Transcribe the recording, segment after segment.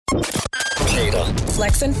Cater.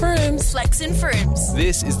 Flex and Frooms. Flex and Frooms.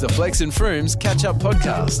 This is the Flex and Frooms Catch-Up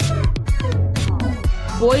Podcast.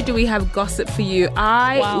 Boy, do we have gossip for you.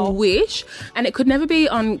 I wish, and it could never be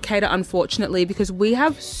on Cater, unfortunately, because we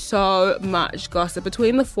have so much gossip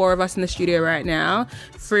between the four of us in the studio right now,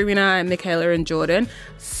 Froomie and I, Michaela and Jordan,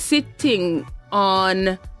 sitting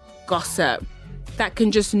on gossip that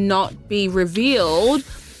can just not be revealed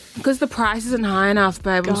because the price isn't high enough,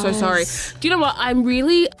 babe. I'm so sorry. Do you know what?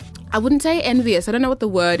 I wouldn't say envious. I don't know what the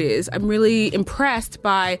word is. I'm really impressed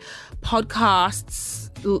by podcasts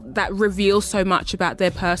that reveal so much about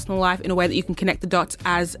their personal life in a way that you can connect the dots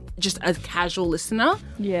as just a casual listener.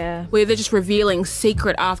 Yeah. Where they're just revealing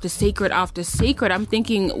secret after secret after secret. I'm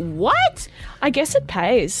thinking, what? I guess it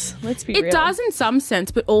pays. Let's be real. It does in some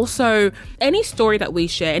sense, but also any story that we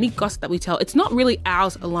share, any gossip that we tell, it's not really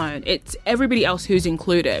ours alone. It's everybody else who's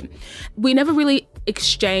included. We never really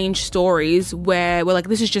exchange stories where we're like,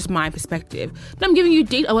 this is just my perspective. But I'm giving you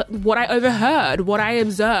what I overheard, what I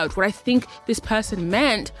observed, what I think this person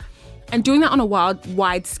meant. And doing that on a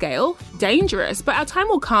wide scale, dangerous. But our time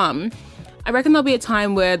will come. I reckon there'll be a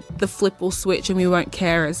time where the flip will switch and we won't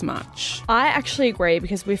care as much. I actually agree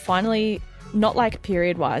because we're finally, not like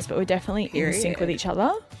period-wise, but we're definitely in sync with each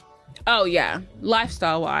other. Oh, yeah.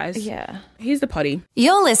 Lifestyle-wise. Yeah. Here's the potty.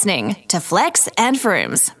 You're listening to Flex and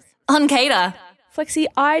Frooms on Cater. Flexi,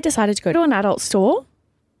 I decided to go to an adult store.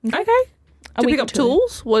 Okay. To pick up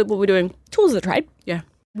tools? What were we doing? Tools of the trade. Yeah.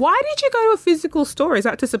 Why did you go to a physical store? Is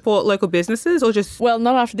that to support local businesses or just... Well,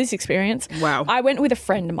 not after this experience. Wow. I went with a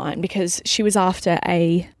friend of mine because she was after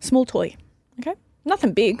a small toy. Okay.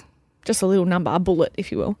 Nothing big. Just a little number, a bullet,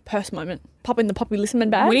 if you will. Purse moment. Pop in the Poppy Listeman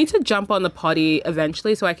bag. We need to jump on the potty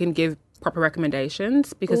eventually so I can give proper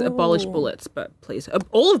recommendations because abolish bullets, but please.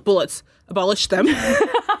 All of bullets, abolish them.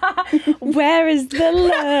 Where is the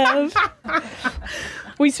love?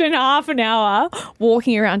 We spent half an hour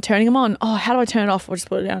walking around turning them on. Oh, how do I turn it off? I'll just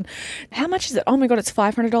put it down. How much is it? Oh my God, it's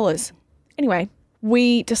 $500. Anyway,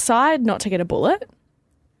 we decide not to get a bullet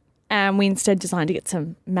and we instead decided to get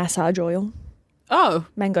some massage oil. Oh.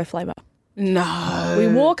 Mango flavour. No. We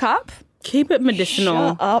walk up. Keep it medicinal.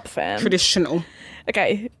 Shut up, fam. Traditional.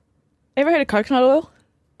 Okay. Ever heard of coconut oil?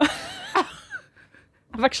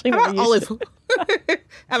 I've actually never used olive.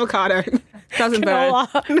 Avocado. Doesn't burn.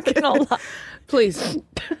 Canola. Please.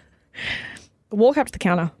 Walk up to the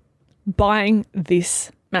counter, buying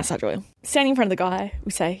this massage oil. Standing in front of the guy,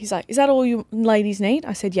 he's like, is that all you ladies need?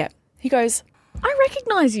 I said, yeah. He goes, I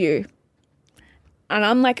recognise you. And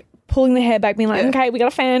I'm like pulling the hair back, being like, okay, we got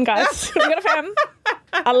a fan, guys. We got a fan.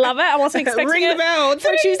 I love it. I wasn't expecting Ring the bell.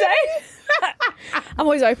 for a Tuesday. I'm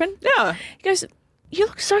always open. Yeah. He goes, you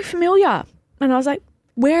look so familiar. And I was like,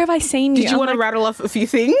 where have I seen you? Did you want to rattle off a few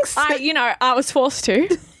things? I was forced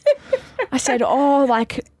to. I said,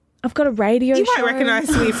 I've got a radio show. You might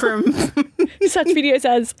recognise me from... Such videos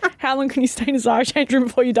as, how long can you stay in a Zara change room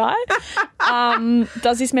before you die?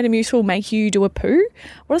 Does this Metamucil make you do a poo?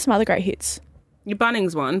 What are some other great hits? Your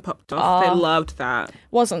Bunnings one popped off. They loved that.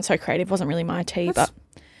 Wasn't so creative. Wasn't really my tea, but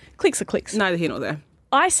clicks are clicks. Neither here nor there.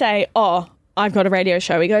 I say, I've got a radio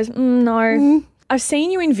show. He goes, no. I've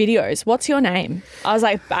seen you in videos. What's your name? I was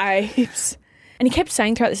like, babes. And he kept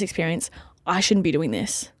saying throughout this experience, I shouldn't be doing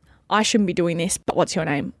this. I shouldn't be doing this, but what's your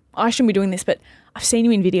name? I shouldn't be doing this, but I've seen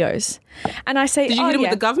you in videos. And I say, did you hit him with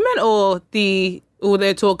the government or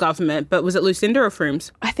their talk government? But was it Lucinda or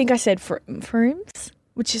Frooms? I think I said Frooms,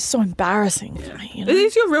 which is so embarrassing for me. You know? It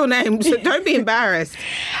is your real name, so don't be embarrassed.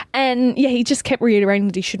 And yeah, he just kept reiterating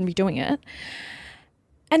that he shouldn't be doing it.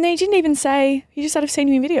 And then he didn't even say, he just said, I've seen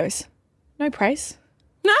you in videos. No praise.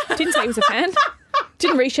 No. Didn't say he was a fan.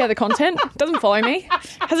 Didn't reshare the content. Doesn't follow me.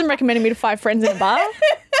 Hasn't recommended me to 5 friends in a bar.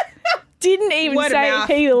 Didn't even say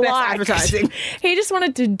he liked. Advertising. He just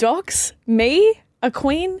wanted to dox me, a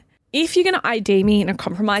queen. If you're going to ID me in a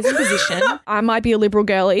compromising position, I might be a liberal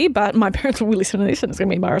girly, but my parents will listen to this and it's going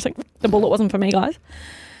to be embarrassing. The bullet wasn't for me, guys.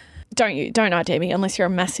 Don't ID me unless you're a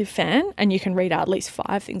massive fan and you can read out at least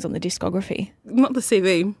 5 things on the discography. Not the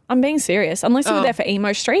CV. I'm being serious. Unless you were there for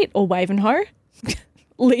Emo Street or Wave and Ho,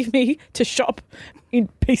 leave me to shop in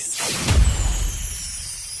peace.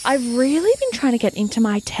 I've really been trying to get into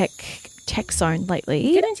my tech zone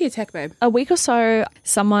lately. Get into your tech, babe. A week or so,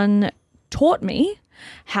 someone taught me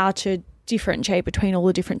how to differentiate between all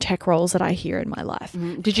the different tech roles that I hear in my life.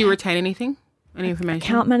 Mm-hmm. Did you retain anything? Any information?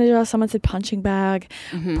 Account manager, someone said punching bag,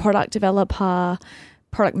 product developer,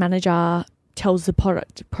 product manager tells the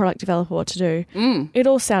product developer what to do. It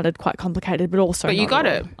all sounded quite complicated, but also But you got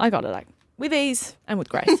it. I got it with ease and with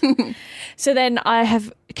grace. So then I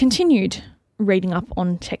have continued reading up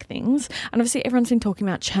on tech things, and obviously everyone's been talking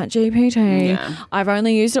about ChatGPT. Yeah. I've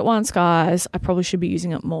only used it once, guys. I probably should be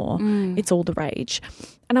using it more. It's all the rage.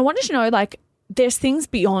 And I wanted to know, like, there's things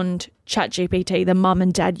beyond ChatGPT, the mum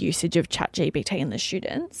and dad usage of ChatGPT and the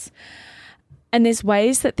students. And there's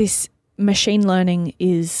ways that this machine learning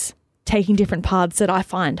is taking different paths that I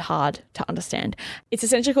find hard to understand. It's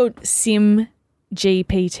essentially called SimGPT.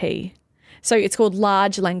 So it's called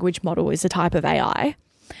large language model is a type of AI.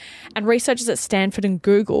 And researchers at Stanford and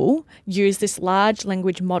Google use this large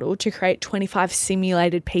language model to create 25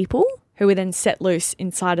 simulated people who were then set loose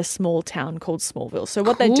inside a small town called Smallville. So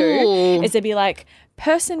what they do is they'd be like,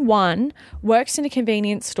 person one works in a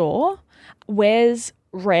convenience store, wears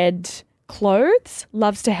red clothes,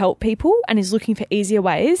 loves to help people, and is looking for easier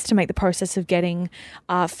ways to make the process of getting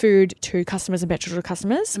food to customers and petrol to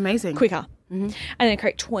customers quicker. And they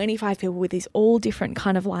create 25 people with these all different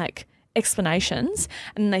kind of like explanations,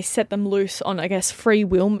 and they set them loose on, I guess, free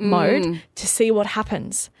will mode to see what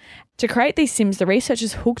happens. To create these sims, the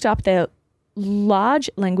researchers hooked up their large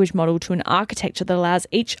language model to an architecture that allows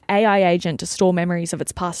each AI agent to store memories of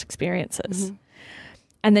its past experiences.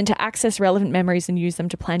 And then to access relevant memories and use them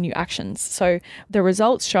to plan new actions. So the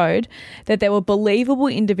results showed that there were believable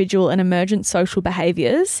individual and emergent social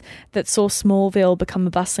behaviours that saw Smallville become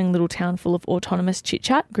a bustling little town full of autonomous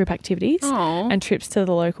chit-chat, group activities, and trips to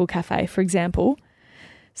the local cafe. For example,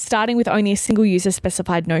 starting with only a single user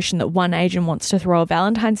specified notion that one agent wants to throw a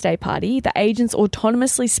Valentine's Day party, the agents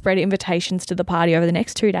autonomously spread invitations to the party over the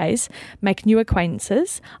next 2 days, make new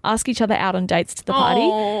acquaintances, ask each other out on dates to the party,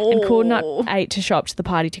 and coordinate to show up to the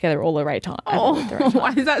party together all the right time.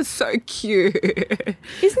 Why is that so cute?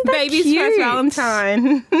 Isn't that Baby's cute? first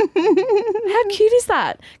Valentine. How cute is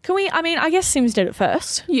that? Can we, I mean, I guess Sims did it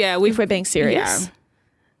first. Yeah. If we're being serious. Yeah.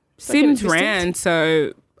 Sims ran,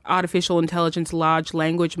 so artificial intelligence, large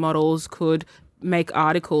language models could make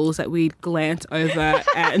articles that we'd glance over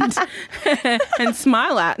and and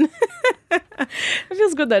smile at. It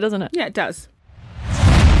feels good though, doesn't it? Yeah, it does.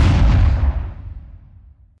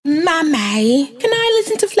 Mummy, can I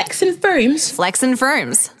listen to Flex and Frooms? Flex and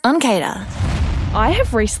Frooms on Cater. I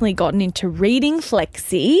have recently gotten into reading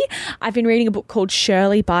Flexi. I've been reading a book called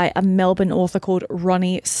Shirley by a Melbourne author called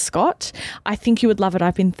Ronnie Scott. I think you would love it.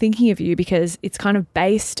 I've been thinking of you because it's kind of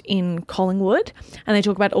based in Collingwood, and they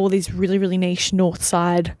talk about all these really, really niche North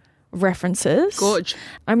Side references. Gorge.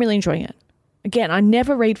 I'm really enjoying it. Again, I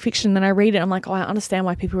never read fiction, then I read it. I'm like, oh, I understand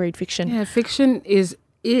why people read fiction. Yeah, fiction is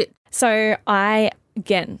it. So I,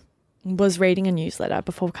 again, was reading a newsletter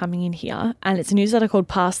before coming in here, and it's a newsletter called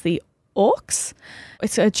Past the Orcs.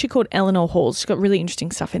 It's a chick called Eleanor Halls. She's got really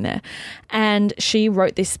interesting stuff in there. And she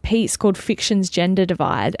wrote this piece called Fiction's Gender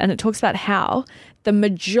Divide, and it talks about how the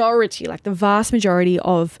majority, like the vast majority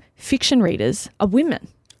of fiction readers are women.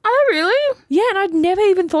 Oh, really? Yeah, and I'd never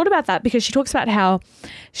even thought about that because she talks about how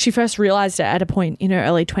she first realised it at a point in her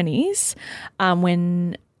early 20s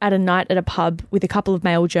when at a night at a pub with a couple of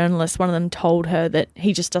male journalists, one of them told her that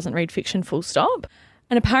he just doesn't read fiction full stop.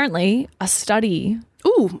 And apparently a study...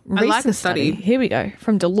 Ooh, I like a study. Here we go.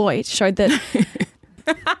 From Deloitte showed that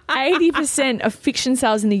 80% of fiction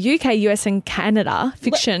sales in the UK, US and Canada,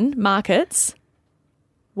 fiction markets,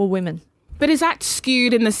 were women. But is that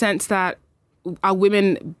skewed in the sense that are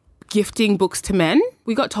women gifting books to men?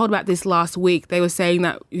 We got told about this last week. They were saying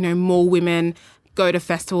that, you know, more women go to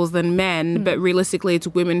festivals than men, but realistically it's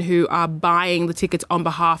women who are buying the tickets on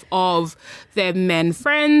behalf of their men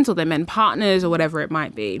friends or their men partners or whatever it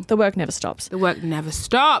might be. The work never stops. The work never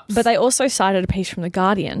stops. But they also cited a piece from The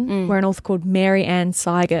Guardian where an author called Mary Ann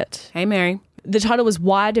Seigert. Hey, Mary. The title was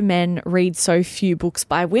Why Do Men Read So Few Books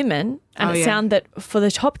by Women? And it found that for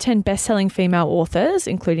the top 10 best-selling female authors,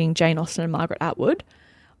 including Jane Austen and Margaret Atwood,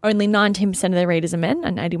 only 19% of their readers are men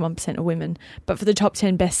and 81% are women. But for the top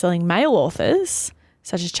 10 best-selling male authors,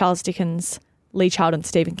 such as Charles Dickens, Lee Child and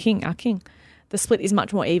Stephen King, our king, the split is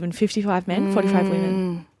much more even, 55 men, 45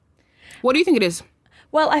 women. What do you think it is?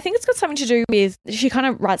 Well, I think it's got something to do with, she kind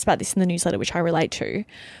of writes about this in the newsletter, which I relate to.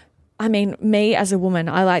 I mean, me as a woman,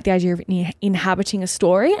 I like the idea of inhabiting a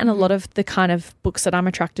story, and a lot of the kind of books that I'm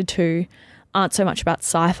attracted to aren't so much about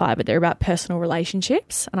sci-fi, but they're about personal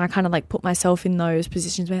relationships. And I kind of like put myself in those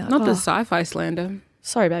positions. Where like, Not the sci-fi slander.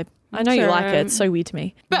 Sorry, babe. I know you like it. It's so weird to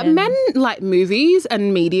me. But men like movies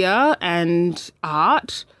and media and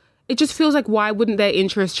art. It just feels like why wouldn't their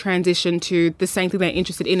interest transition to the same thing they're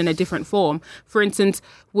interested in a different form? For instance,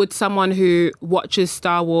 would someone who watches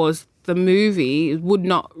Star Wars, the movie, would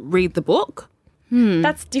not read the book?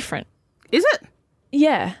 That's different. Is it?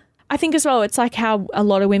 Yeah. I think as well, it's like how a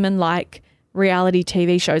lot of women like reality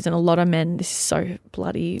TV shows and a lot of men, this is so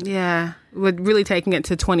bloody... Yeah. We're really taking it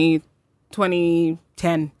to 20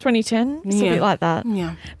 2010. 2010? It's a bit like that.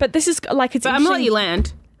 Yeah. But this is like, it's But I'm going to let you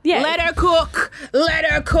land. Yeah. Let her cook. Let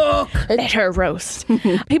her cook. Let her roast.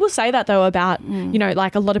 People say that though about, you know,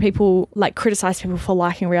 like a lot of people like criticize people for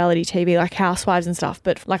liking reality TV, like Housewives and stuff.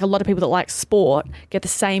 But like a lot of people that like sport get the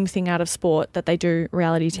same thing out of sport that they do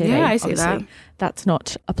reality TV. Yeah, I see Obviously, that. That's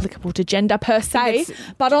not applicable to gender per se.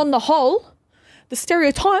 But on the whole, the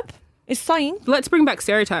stereotype is saying. Let's bring back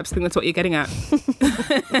stereotypes. I think that's what you're getting at.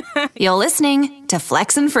 You're listening to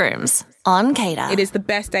Flex and Frooms on Cater. It is the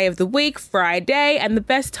best day of the week, Friday, and the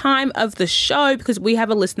best time of the show because we have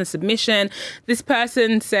a listener submission. This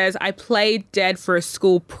person says, I played dead for a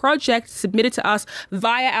school project submitted to us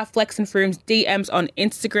via our Flex and Frooms DMs on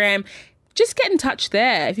Instagram. Just get in touch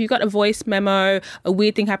there. If you've got a voice memo, a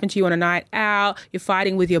weird thing happened to you on a night out, you're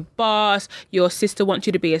fighting with your boss, your sister wants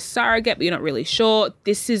you to be a surrogate, but you're not really sure,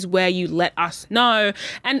 this is where you let us know.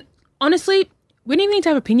 And honestly, we don't even need to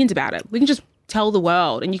have opinions about it. We can just tell the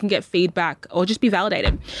world and you can get feedback or just be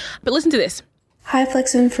validated. But listen to this. Hi,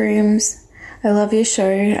 Flex and Frooms. I love your show.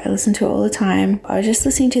 I listen to it all the time. I was just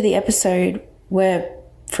listening to the episode where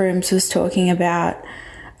Frooms was talking about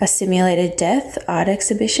a simulated death art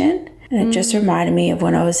exhibition. And it just reminded me of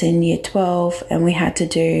when I was in year 12 and we had to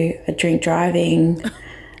do a drink driving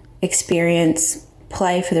experience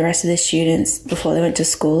play for the rest of the students before they went to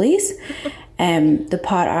schoolies. And the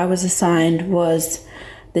part I was assigned was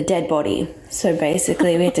the dead body. So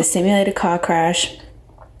basically we had to simulate a car crash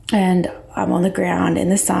and I'm on the ground in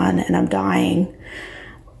the sun and I'm dying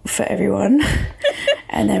for everyone.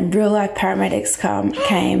 And then real life paramedics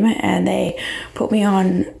came and they put me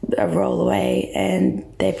on a rollaway and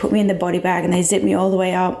they put me in the body bag and they zipped me all the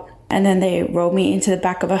way up and then they rolled me into the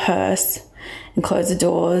back of a hearse and closed the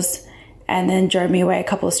doors and then drove me away a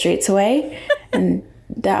couple of streets away. And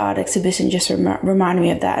that art exhibition just reminded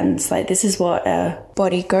me of that. And it's like, this is what a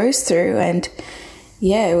body goes through. And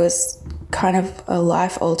yeah, it was kind of a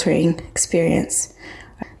life-altering experience.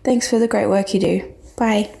 Thanks for the great work you do.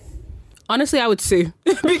 Bye. Honestly, I would sue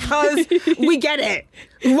because we get it.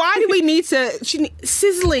 Why do we need to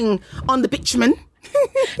sizzling on the bitumen?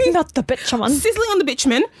 Not the bitumen. Sizzling on the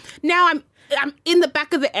bitumen. Now I'm in the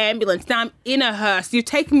back of the ambulance. Now I'm in a hearse. You've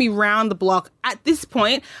taken me round the block. At this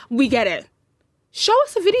point, we get it. Show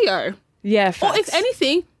us a video. Yeah, facts. Or if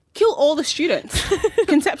anything, kill all the students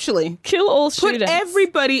conceptually. Kill all students. Put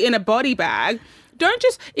everybody in a body bag. Don't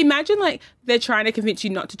just imagine like they're trying to convince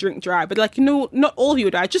you not to drink drive, but like, you know, not all of you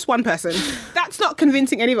will die, just one person. That's not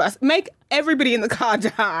convincing any of us. Make everybody in the car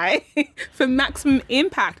die for maximum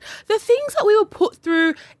impact. The things that we were put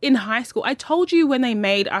through in high school, I told you when they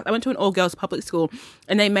made, I went to an all-girls public school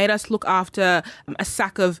and they made us look after a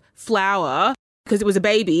sack of flour because it was a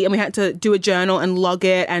baby and we had to do a journal and log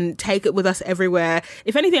it and take it with us everywhere.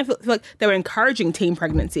 If anything, I feel like they were encouraging teen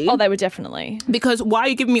pregnancy. Oh, they were definitely. Because why are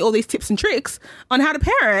you giving me all these tips and tricks on how to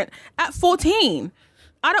parent at 14?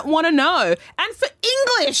 I don't want to know. And for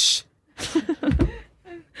English. Not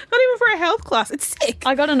even for a health class. It's sick.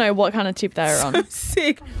 I got to know what kind of tip they're on.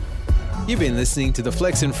 Sick. You've been listening to the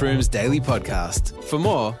Flex and Frooms Daily Podcast. For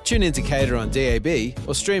more, tune in to Cater on DAB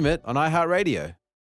or stream it on iHeartRadio.